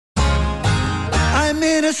I'm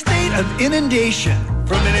in a state of inundation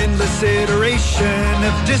from an endless iteration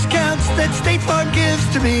of discounts that State Farm gives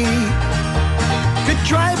to me. Good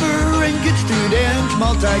driver and good student,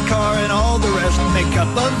 multi-car and all the rest make up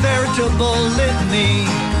a veritable litany.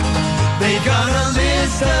 They got a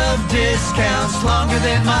list of discounts longer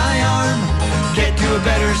than my arm. Get to a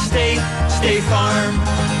better state, State Farm.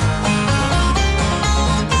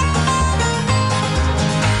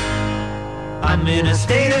 I'm in a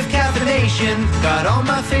state of caffeination, got all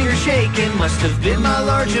my fingers shaking. Must have been my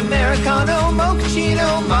large Americano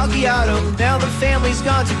Moccachinno Mocchiatto. Now the family's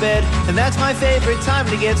gone to bed, and that's my favorite time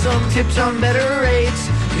to get some tips on better rates.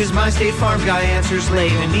 Cause my State Farm guy answers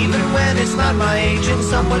late, and even when it's not my agent,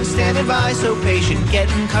 someone's standing by so patient.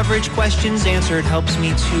 Getting coverage questions answered helps me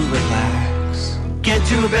to relax. Get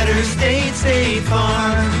to a better state, State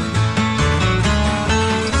Farm.